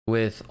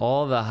With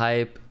all the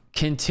hype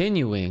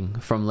continuing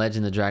from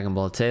Legend of Dragon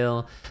Ball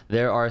Tale,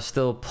 there are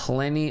still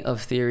plenty of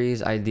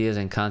theories, ideas,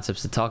 and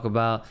concepts to talk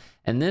about.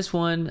 And this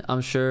one, I'm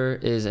sure,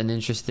 is an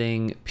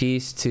interesting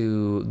piece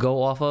to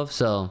go off of.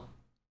 So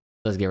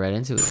let's get right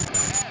into it.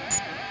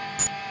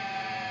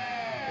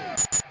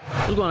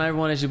 What's going on,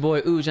 everyone? It's your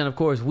boy Ooch, and of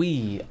course,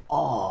 we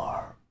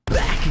are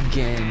back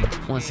again,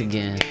 once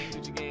again.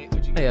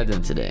 How y'all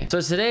doing today? So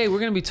today we're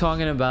going to be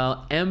talking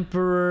about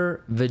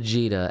Emperor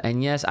Vegeta.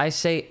 And yes, I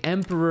say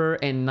Emperor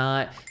and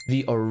not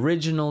the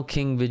original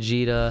King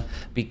Vegeta,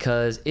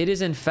 because it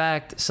is in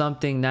fact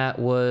something that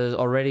was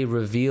already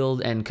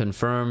revealed and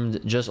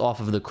confirmed just off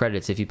of the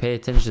credits. If you pay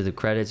attention to the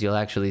credits, you'll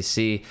actually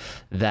see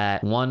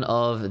that one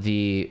of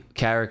the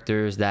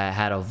characters that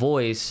had a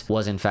voice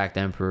was in fact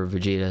Emperor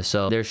Vegeta.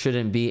 So there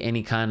shouldn't be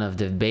any kind of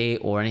debate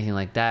or anything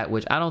like that,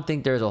 which I don't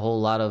think there's a whole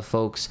lot of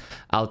folks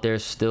out there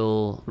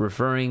still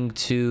referring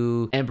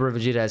to Emperor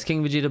Vegeta as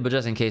King Vegeta, but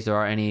just in case there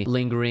are any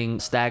lingering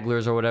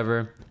stagglers or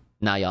whatever,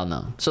 now y'all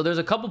know. So there's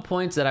a couple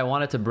points that I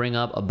wanted to bring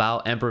up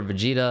about Emperor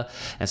Vegeta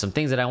and some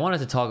things that I wanted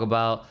to talk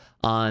about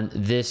on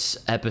this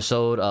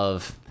episode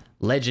of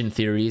Legend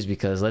Theories,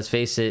 because let's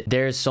face it,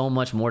 there's so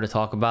much more to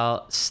talk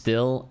about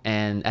still.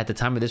 And at the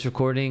time of this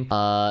recording,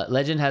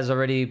 Legend has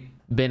already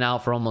been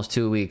out for almost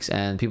 2 weeks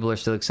and people are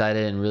still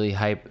excited and really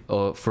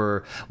hyped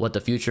for what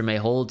the future may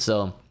hold.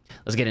 So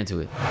let's get into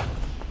it.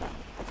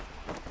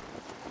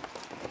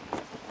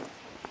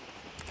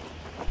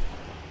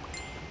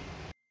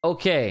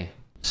 Okay,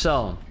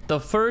 so the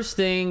first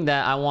thing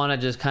that I want to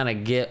just kind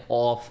of get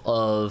off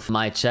of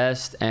my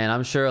chest, and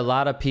I'm sure a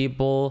lot of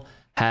people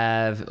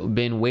have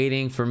been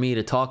waiting for me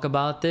to talk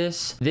about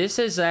this. This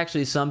is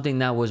actually something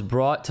that was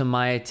brought to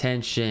my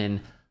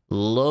attention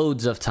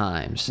loads of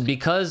times.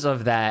 Because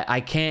of that,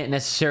 I can't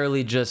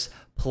necessarily just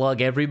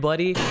plug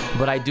everybody,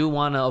 but I do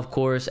want to, of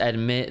course,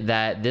 admit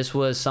that this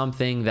was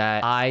something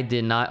that I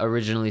did not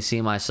originally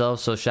see myself.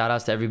 So shout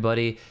outs to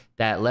everybody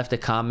that left a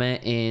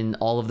comment in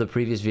all of the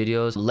previous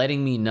videos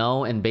letting me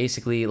know and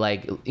basically,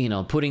 like, you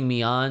know, putting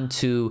me on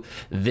to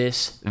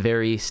this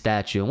very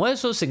statue. And what is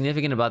so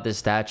significant about this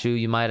statue,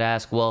 you might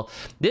ask? Well,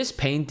 this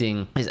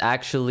painting is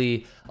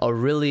actually a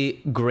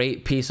really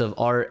great piece of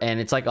art, and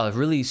it's like a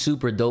really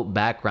super dope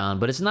background,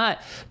 but it's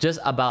not just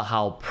about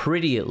how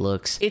pretty it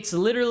looks. It's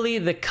literally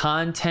the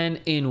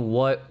content in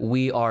what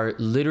we are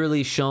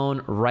literally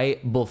shown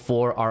right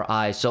before our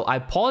eyes. So I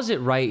pause it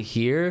right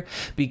here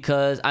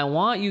because I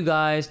want you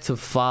guys to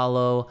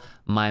follow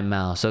my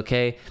mouse.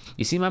 Okay,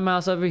 you see my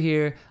mouse over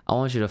here? I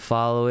want you to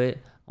follow it.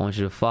 I want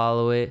you to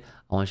follow it.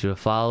 I want you to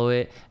follow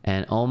it.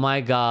 And oh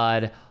my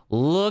god,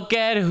 look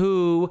at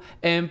who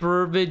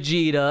Emperor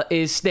Vegeta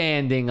is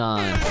standing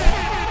on.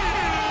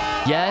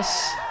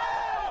 Yes,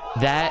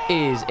 that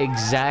is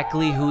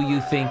exactly who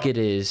you think it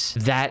is.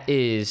 That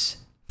is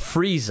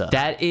Frieza.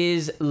 That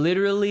is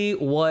literally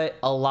what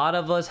a lot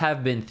of us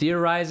have been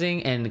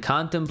theorizing and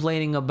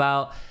contemplating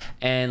about.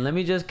 And let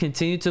me just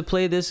continue to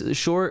play this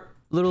short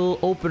little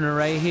opener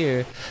right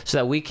here so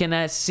that we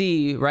can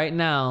see right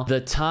now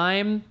the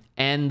time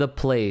and the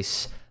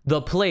place. The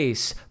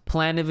place,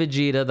 Planet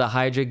Vegeta, the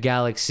Hydra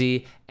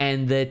Galaxy,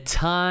 and the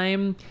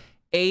time,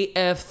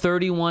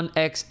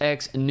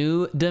 AF31XX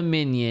New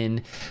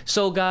Dominion.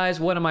 So guys,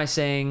 what am I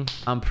saying?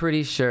 I'm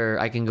pretty sure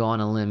I can go on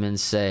a limb and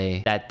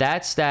say that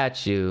that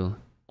statue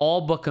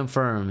all but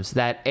confirms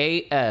that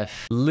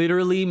AF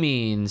literally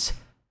means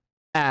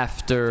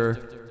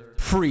after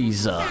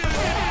Frieza.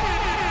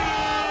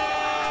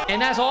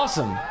 And that's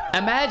awesome.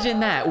 Imagine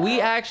that. We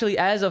actually,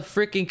 as a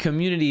freaking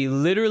community,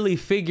 literally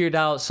figured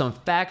out some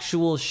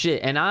factual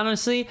shit. And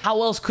honestly,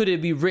 how else could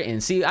it be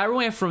written? See, I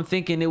went from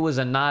thinking it was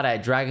a nod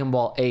at Dragon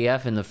Ball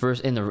AF in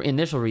the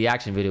initial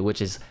reaction video,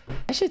 which is,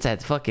 that shit's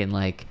at fucking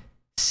like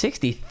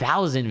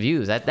 60,000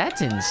 views.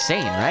 That's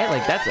insane, right?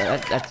 Like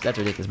that's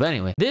ridiculous. But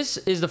anyway, this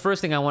is the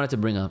first thing I wanted to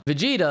bring up.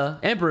 Vegeta,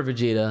 Emperor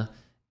Vegeta,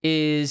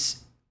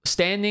 is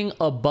standing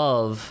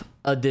above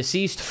a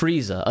deceased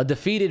Frieza, a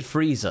defeated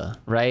Frieza,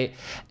 right?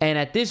 And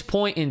at this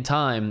point in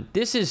time,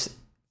 this is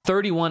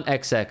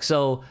 31XX.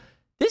 So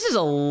this is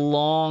a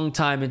long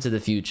time into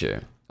the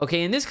future.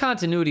 Okay, in this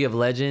continuity of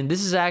Legend,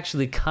 this is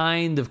actually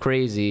kind of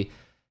crazy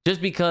just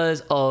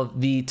because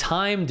of the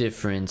time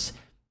difference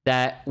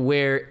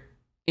in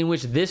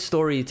which this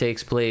story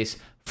takes place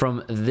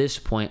from this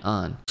point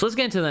on. So let's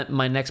get into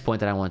my next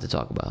point that I wanted to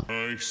talk about.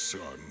 My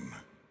son,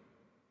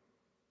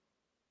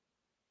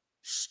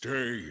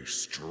 stay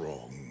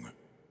strong.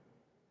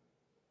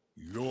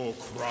 Your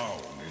crown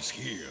is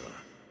here,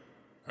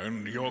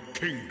 and your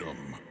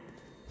kingdom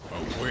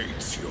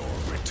awaits your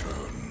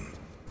return.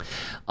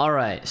 All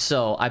right,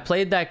 so I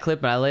played that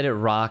clip and I let it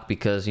rock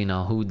because, you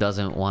know, who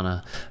doesn't want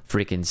to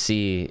freaking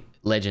see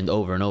Legend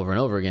over and over and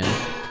over again,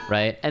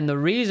 right? And the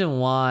reason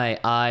why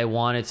I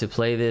wanted to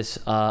play this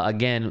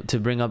again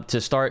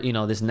to start, you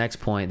know, this next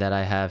point that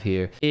I have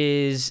here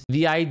is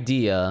the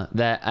idea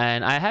that,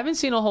 and I haven't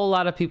seen a whole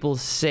lot of people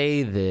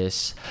say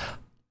this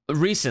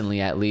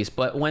recently, at least,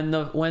 but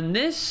when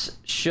this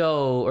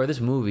show or this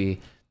movie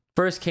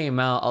first came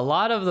out, a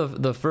lot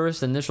of the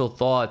first initial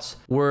thoughts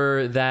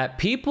were that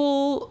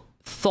people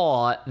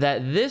thought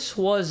that this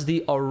was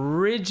the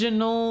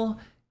original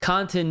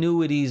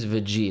continuity's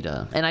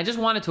Vegeta. And I just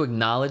wanted to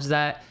acknowledge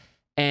that.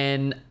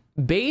 And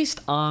based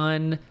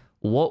on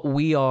what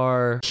we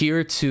are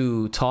here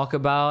to talk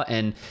about,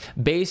 and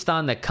based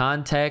on the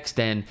context,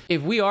 and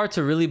if we are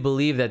to really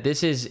believe that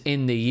this is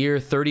in the year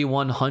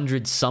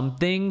 3100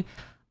 something,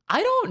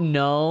 I don't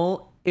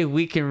know if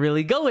we can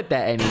really go with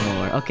that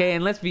anymore. Okay,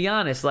 and let's be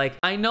honest, like,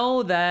 I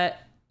know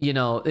that, you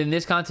know, in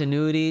this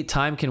continuity,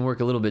 time can work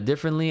a little bit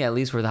differently, at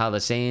least with how the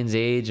Saiyans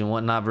age and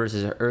whatnot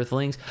versus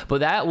Earthlings. But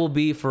that will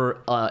be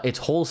for its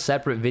whole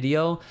separate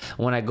video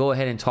when I go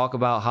ahead and talk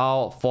about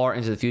how far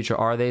into the future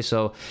are they.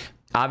 So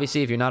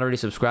obviously, if you're not already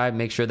subscribed,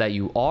 make sure that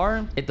you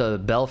are. Hit the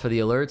bell for the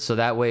alerts, so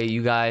that way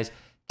you guys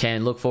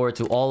can look forward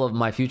to all of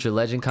my future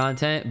Legend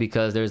content,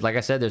 because there's, like I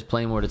said, there's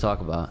plenty more to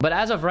talk about. But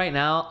as of right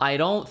now, I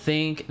don't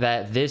think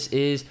that this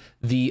is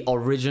the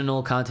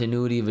original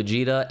continuity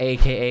Vegeta,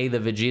 aka the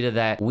Vegeta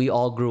that we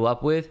all grew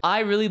up with.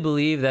 I really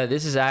believe that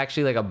this is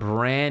actually like a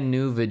brand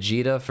new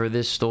Vegeta for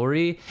this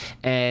story.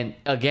 And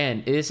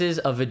again, this is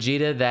a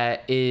Vegeta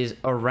that is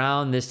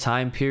around this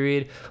time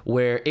period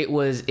where it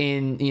was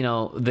in, you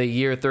know, the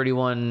year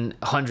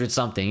 3100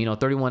 something, you know,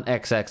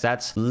 31XX.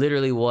 That's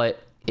literally what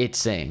it's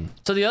saying.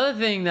 So the other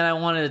thing that I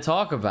wanted to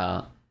talk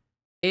about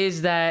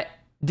is that,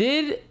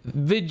 did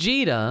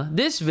Vegeta,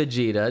 this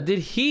Vegeta, did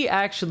he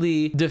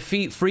actually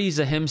defeat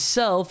Frieza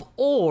himself,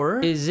 or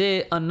is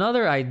it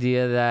another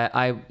idea that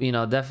I, you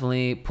know,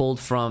 definitely pulled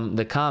from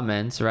the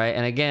comments, right?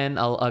 And again,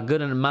 a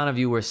good amount of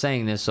you were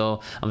saying this,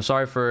 so I'm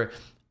sorry for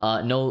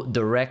no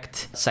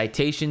direct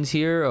citations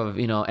here of,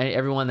 you know,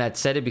 everyone that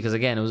said it, because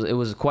again, it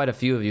was quite a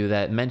few of you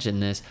that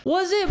mentioned this.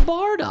 Was it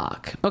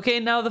Bardock? Okay,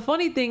 now the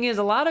funny thing is,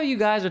 a lot of you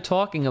guys are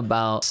talking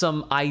about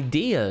some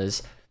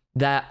ideas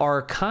that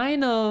are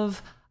kind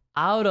of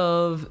out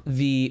of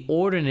the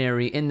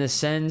ordinary, in the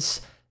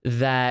sense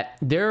that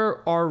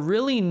there are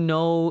really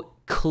no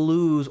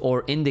clues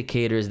or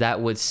indicators that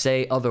would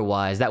say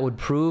otherwise, that would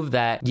prove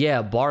that,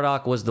 yeah,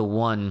 Bardock was the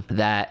one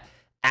that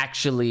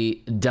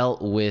actually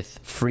dealt with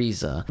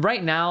Frieza.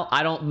 Right now,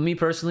 me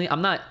personally,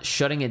 I'm not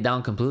shutting it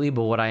down completely,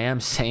 but what I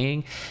am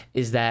saying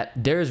is that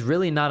there's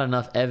really not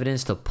enough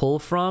evidence to pull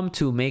from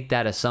to make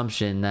that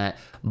assumption that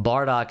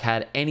Bardock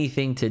had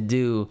anything to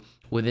do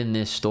within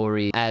this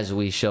story as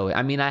we show it.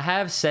 I mean, I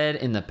have said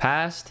in the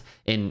past,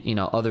 in, you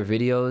know, other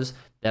videos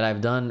that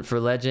I've done for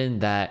Legend,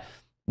 that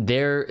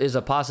there is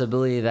a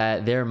possibility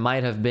that there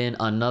might have been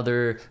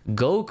another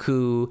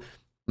Goku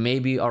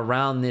maybe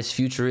around this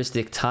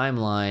futuristic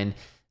timeline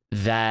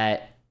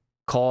that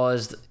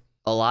caused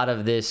a lot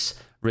of this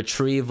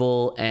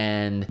retrieval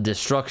and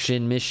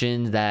destruction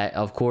missions that,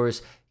 of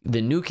course, the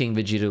new King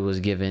Vegeta was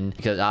given,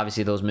 because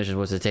obviously those missions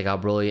was to take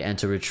out Broly and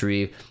to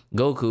retrieve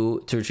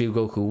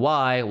Goku,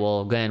 Y.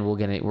 Well, again,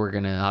 we're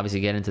gonna obviously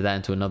get into that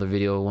into another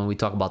video when we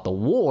talk about the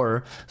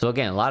war. So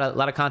again, a lot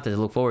of content to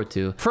look forward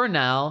to. For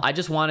now, I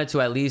just wanted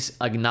to at least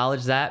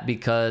acknowledge that,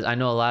 because I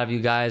know a lot of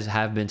you guys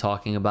have been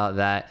talking about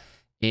that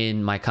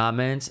in my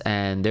comments,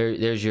 and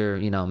there's your,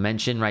 you know,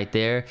 mention right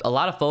there. A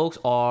lot of folks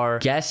are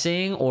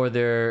guessing, or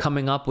they're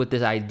coming up with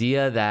this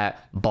idea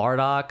that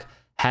Bardock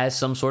has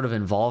some sort of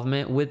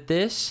involvement with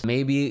this.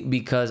 Maybe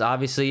because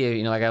obviously,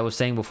 you know, like I was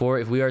saying before,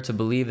 if we are to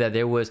believe that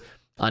there was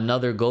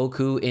another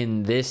Goku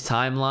in this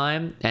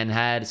timeline and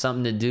had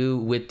something to do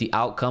with the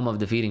outcome of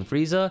defeating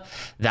Frieza,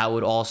 that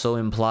would also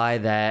imply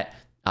that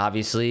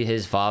obviously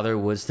his father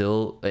would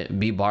still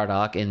be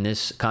Bardock in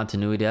this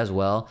continuity as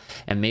well.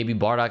 And maybe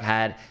Bardock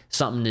had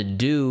something to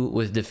do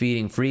with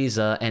defeating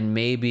Frieza, and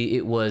maybe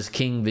it was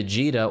King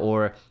Vegeta,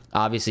 or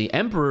obviously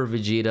Emperor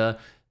Vegeta,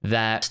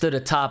 that stood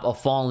atop a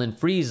fallen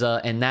Frieza,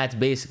 and that's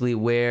basically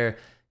where,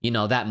 you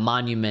know, that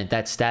monument,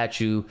 that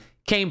statue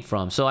came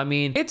from. So I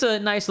mean, it's a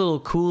nice little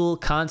cool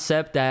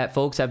concept that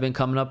folks have been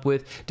coming up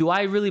with. Do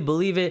I really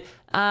believe it?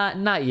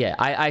 Not yet.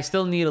 I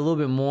still need a little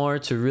bit more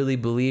to really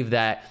believe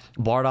that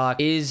Bardock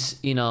is,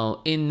 you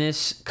know, in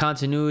this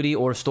continuity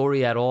or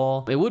story at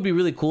all. It would be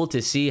really cool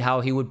to see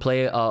how he would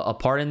play a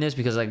part in this,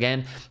 because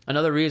again,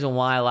 another reason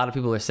why a lot of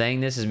people are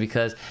saying this is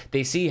because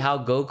they see how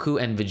Goku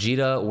and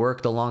Vegeta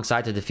worked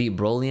alongside to defeat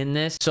Broly in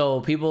this. So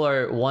people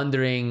are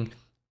wondering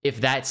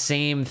if that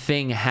same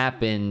thing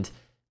happened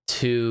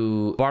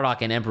to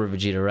Bardock and Emperor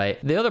Vegeta, right?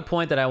 The other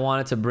point that I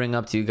wanted to bring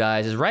up to you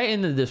guys is right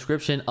in the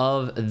description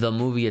of the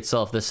movie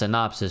itself, the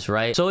synopsis,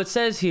 right? So it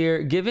says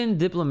here, given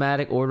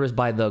diplomatic orders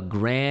by the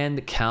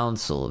Grand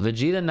Council,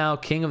 Vegeta, now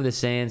King of the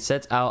Saiyans,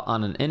 sets out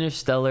on an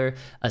interstellar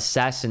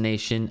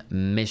assassination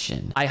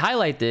mission. I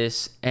highlight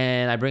this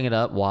and I bring it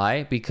up.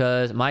 Why?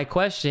 Because my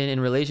question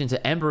in relation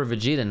to Emperor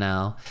Vegeta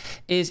now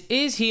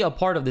is he a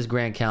part of this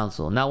Grand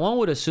Council? Now, one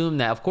would assume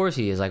that, of course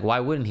he is. Like,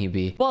 why wouldn't he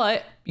be?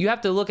 But you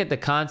have to look at the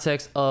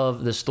context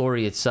of the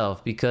story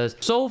itself, because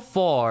so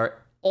far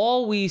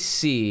all we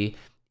see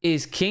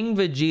is King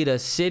Vegeta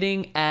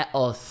sitting at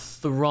a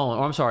throne,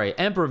 or I'm sorry,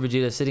 Emperor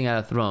Vegeta sitting at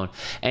a throne,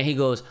 and he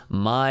goes,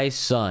 "My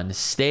son,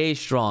 stay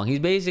strong." He's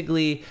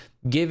basically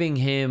giving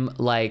him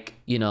like,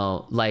 you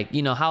know,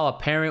 how a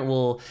parent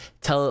will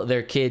tell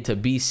their kid to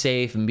be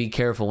safe and be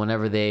careful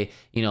whenever they,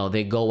 you know,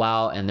 they go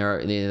out and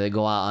they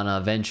go out on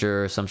a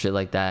venture or some shit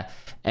like that.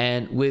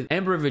 And with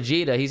Emperor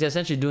Vegeta, he's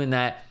essentially doing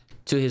that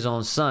to his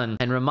own son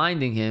and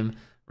reminding him,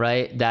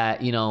 right,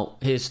 that, you know,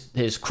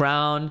 his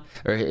crown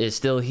is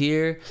still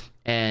here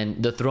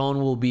and the throne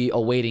will be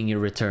awaiting your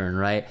return,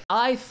 right?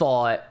 I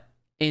thought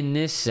in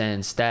this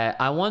sense that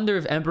I wonder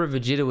if Emperor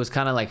Vegeta was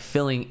kind of like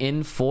filling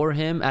in for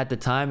him at the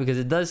time, because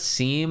it does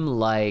seem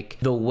like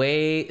the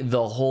way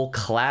the whole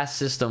class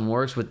system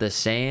works with the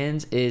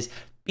Saiyans is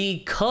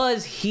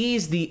because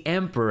he's the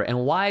emperor.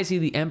 And why is he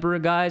the emperor,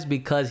 guys?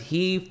 Because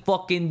he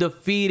fucking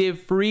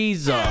defeated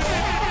Frieza.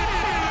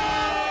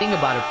 Think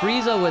about it,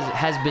 Frieza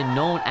has been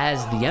known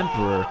as the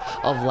emperor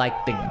of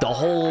like the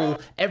whole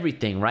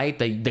everything, right?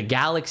 The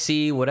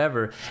galaxy,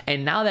 whatever.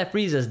 And now that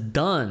Frieza's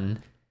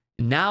done,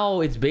 now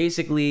it's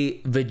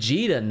basically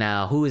Vegeta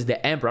now who is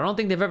the emperor. I don't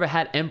think they've ever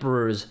had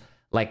emperors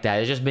like that.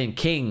 It's just been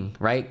King,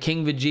 right?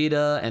 King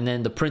Vegeta, and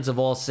then the Prince of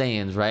all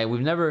Saiyans, right?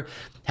 We've never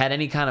had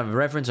any kind of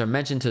reference or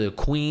mention to the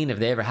Queen, if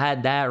they ever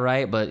had that,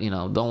 right? But, you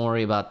know, don't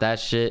worry about that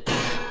shit.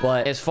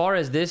 But as far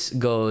as this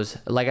goes,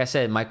 like I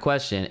said, my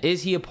question,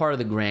 is he a part of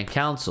the Grand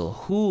Council?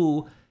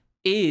 Who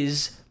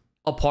is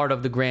a part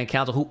of the Grand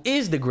Council? Who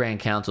is the Grand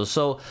Council?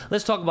 So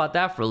let's talk about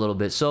that for a little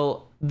bit.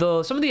 So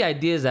some of the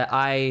ideas that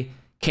I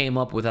came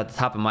up with at the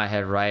top of my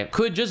head, right,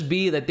 could just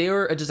be that they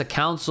were just a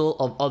council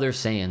of other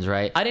Saiyans,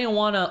 right? I didn't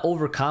want to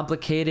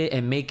overcomplicate it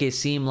and make it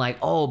seem like,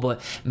 oh,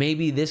 but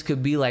maybe this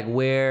could be like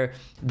where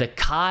the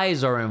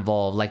Kais are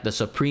involved, like the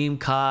Supreme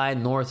Kai,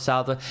 North,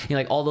 South, you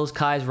know, like all those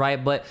Kais,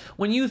 right? But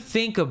when you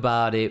think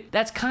about it,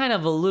 that's kind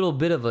of a little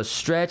bit of a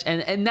stretch,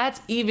 and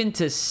that's even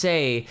to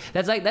say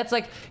that's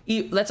like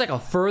a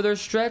further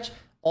stretch.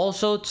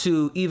 Also,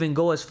 to even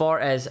go as far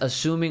as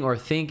assuming or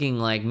thinking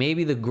like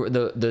maybe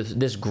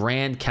this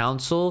Grand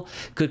Council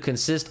could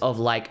consist of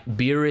like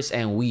Beerus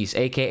and Whis,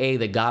 aka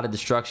the God of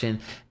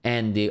Destruction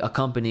and the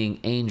accompanying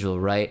angel,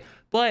 right?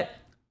 But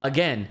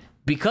again,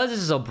 because this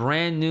is a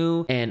brand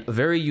new and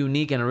very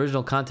unique and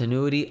original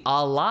continuity,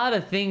 a lot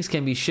of things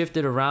can be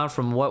shifted around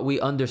from what we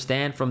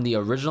understand from the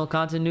original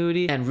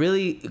continuity and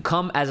really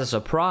come as a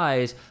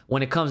surprise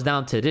when it comes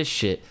down to this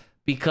shit.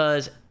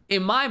 Because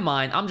in my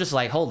mind, I'm just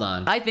like, hold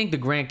on. I think the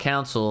Grand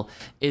Council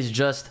is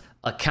just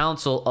a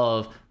council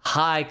of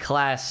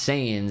high-class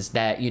Saiyans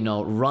that, you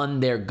know, run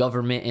their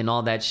government and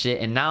all that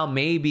shit. And now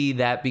maybe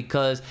that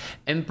because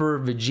Emperor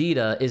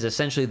Vegeta is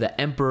essentially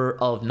the emperor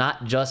of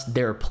not just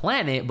their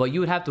planet, but you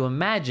would have to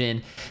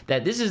imagine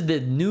that this is the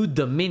new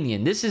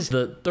Dominion. This is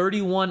the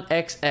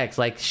 31XX.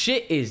 Like,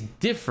 shit is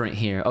different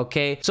here,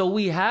 okay? So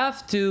we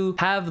have to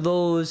have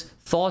those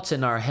thoughts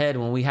in our head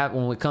when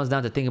it comes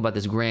down to thinking about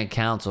this Grand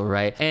Council,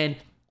 right? And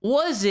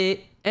was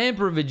it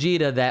Emperor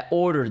Vegeta that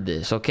ordered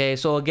this? Okay,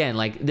 so again,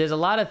 like, there's a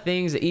lot of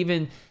things that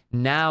even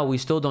now we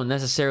still don't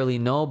necessarily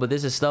know, but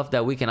this is stuff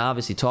that we can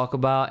obviously talk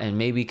about and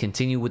maybe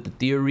continue with the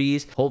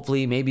theories.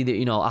 Hopefully, maybe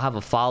you know, I'll have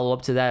a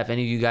follow-up to that if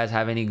any of you guys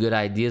have any good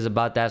ideas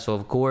about that. So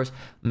of course,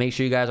 make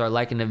sure you guys are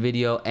liking the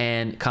video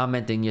and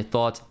commenting your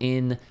thoughts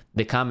in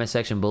the comment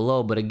section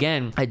below. But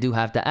again, I do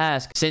have to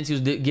ask, since he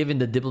was given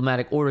the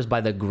diplomatic orders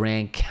by the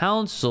Grand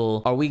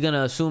Council, are we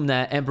gonna assume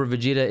that Emperor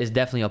Vegeta is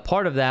definitely a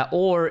part of that,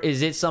 or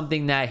is it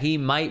something that he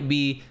might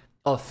be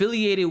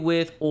affiliated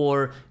with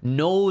or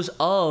knows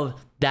of,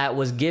 that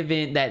was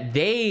given, that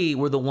they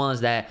were the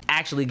ones that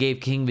actually gave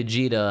King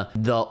Vegeta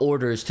the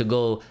orders to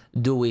go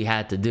do what he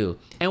had to do?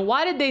 And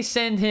why did they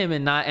send him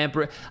and not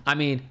Emperor? I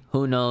mean,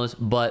 who knows?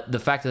 But the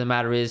fact of the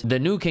matter is, the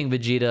new King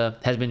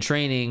Vegeta has been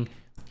training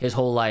his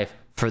whole life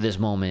for this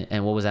moment.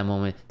 And what was that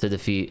moment? To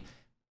defeat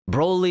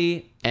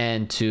Broly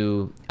and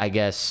to, I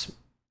guess,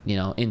 you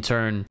know, in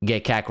turn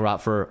get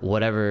Kakarot for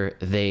whatever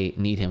they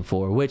need him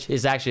for, which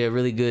is actually a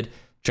really good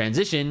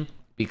transition,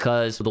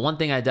 because the one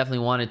thing I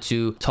definitely wanted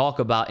to talk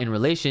about in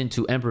relation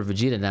to Emperor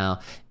Vegeta now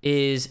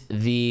is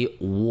the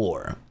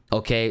war.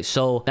 Okay,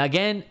 so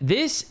again,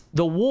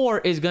 the war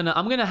is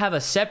I'm gonna have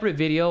a separate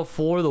video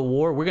for the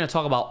war. We're gonna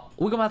talk about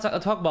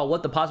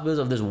what the possibilities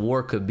of this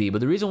war could be. But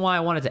the reason why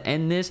I wanted to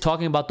end this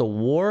talking about the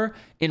war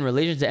in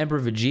relation to Emperor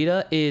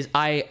Vegeta is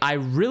I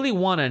really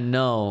want to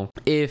know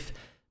if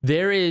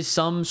there is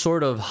some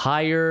sort of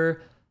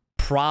higher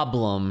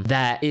problem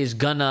that is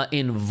gonna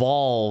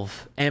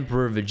involve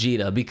Emperor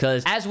Vegeta,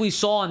 because as we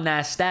saw in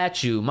that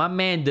statue, my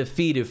man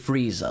defeated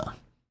Frieza,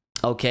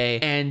 okay?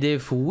 And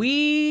if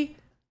we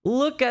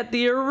look at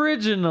the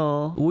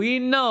original, we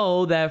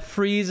know that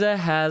Frieza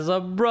has a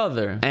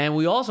brother, and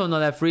we also know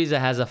that Frieza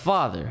has a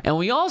father, and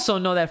we also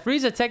know that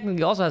Frieza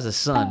technically also has a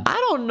son. I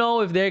don't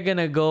know if they're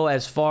gonna go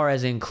as far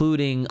as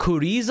including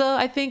Kuriza,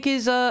 I think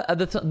is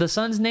the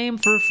son's name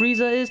for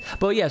Frieza is.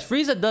 But yes,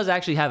 Frieza does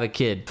actually have a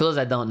kid, for those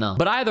that don't know.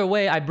 But either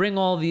way, I bring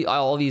all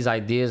these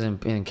ideas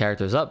and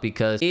characters up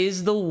because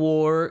is the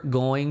war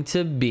going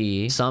to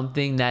be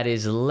something that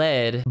is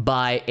led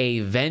by a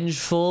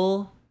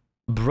vengeful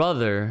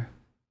brother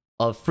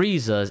of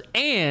Frieza's?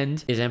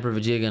 And is Emperor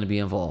Vegeta going to be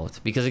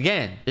involved? Because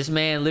again, this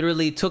man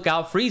literally took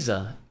out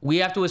Frieza. We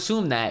have to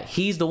assume that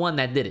he's the one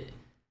that did it,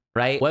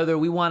 right? Whether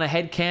we want to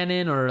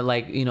headcanon or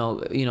like, you know,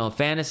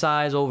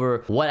 fantasize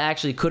over what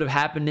actually could have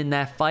happened in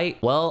that fight.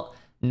 Well,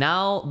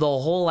 now the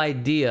whole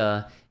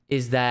idea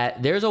is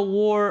that there's a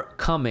war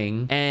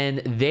coming and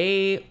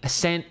they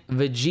sent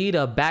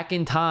Vegeta back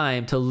in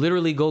time to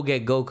literally go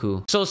get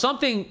Goku. So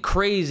something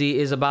crazy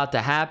is about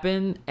to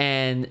happen,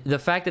 and the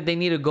fact that they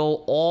need to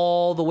go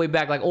all the way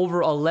back, like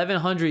over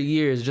 1100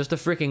 years, just to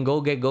freaking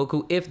go get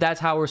Goku, if that's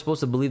how we're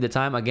supposed to believe the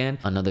time. Again,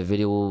 another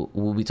video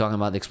we'll be talking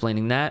about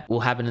explaining that will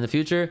happen in the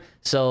future.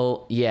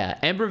 So yeah,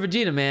 Emperor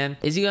Vegeta, man,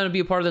 is he gonna be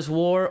a part of this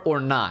war or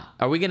not?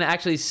 Are we gonna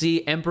actually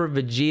see Emperor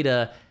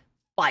Vegeta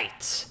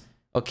fight?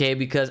 Okay,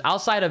 because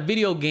outside of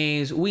video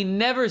games, we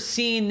never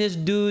seen this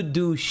dude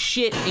do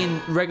shit in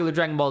regular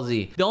Dragon Ball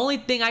Z. The only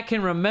thing I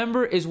can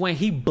remember is when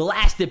he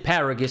blasted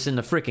Paragus in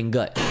the freaking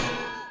gut.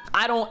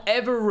 I don't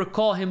ever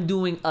recall him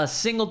doing a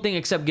single thing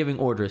except giving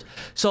orders.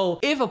 So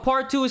if a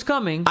part 2 is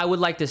coming, I would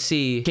like to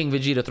see King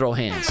Vegeta throw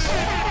hands.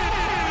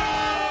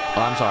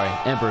 Oh, I'm sorry,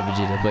 Emperor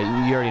Vegeta, but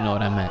you already know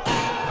what I meant.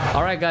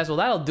 All right, guys, well,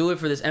 that'll do it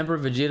for this Emperor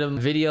Vegeta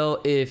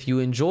video. If you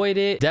enjoyed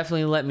it,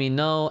 definitely let me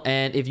know.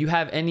 And if you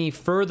have any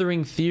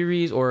furthering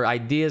theories or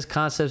ideas,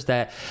 concepts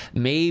that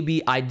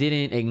maybe I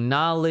didn't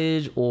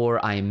acknowledge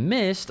or I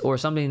missed, or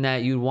something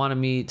that you wanted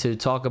me to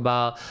talk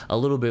about a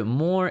little bit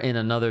more in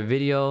another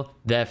video,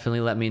 definitely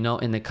let me know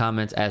in the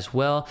comments as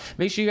well.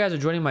 Make sure you guys are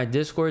joining my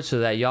Discord so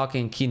that y'all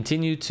can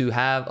continue to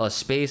have a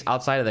space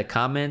outside of the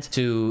comments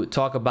to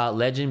talk about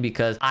Legend,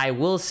 because I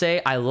will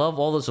say I love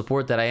all the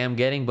support that I am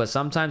getting, but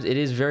sometimes it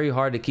is very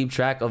hard to keep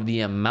track of the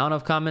amount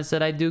of comments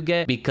that I do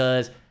get,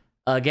 because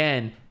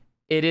again,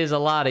 it is a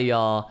lot of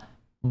y'all,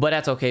 but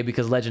that's okay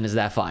because Legend is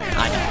that fire.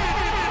 I know.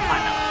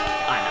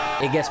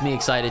 It gets me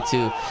excited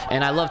too,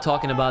 and I love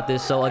talking about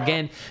this. So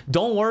again,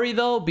 don't worry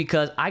though,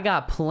 because I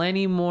got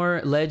plenty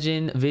more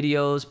Legend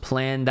videos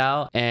planned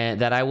out and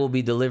that I will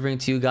be delivering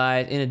to you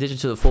guys in addition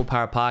to the Full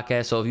Power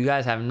Podcast. So if you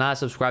guys have not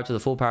subscribed to the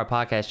Full Power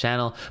Podcast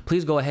channel,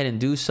 please go ahead and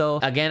do so.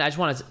 Again, I just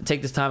want to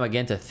take this time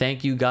again to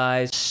thank you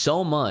guys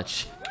so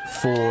much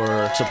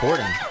for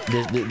supporting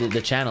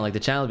the channel. Like, the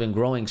channel has been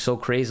growing so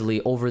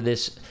crazily over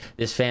this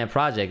fan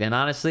project, and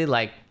honestly,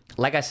 like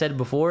I said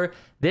before,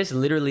 this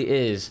literally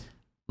is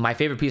my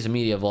favorite piece of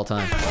media of all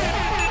time.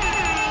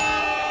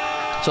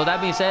 So that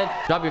being said,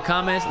 drop your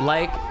comments,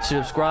 like,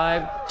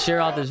 subscribe,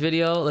 share out this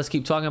video. Let's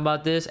keep talking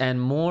about this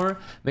and more.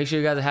 Make sure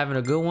you guys are having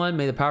a good one.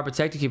 May the power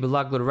protect you. Keep it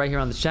locked right here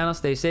on this channel.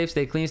 Stay safe,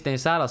 stay clean, stay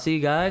inside. I'll see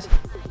you guys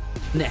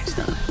next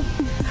time.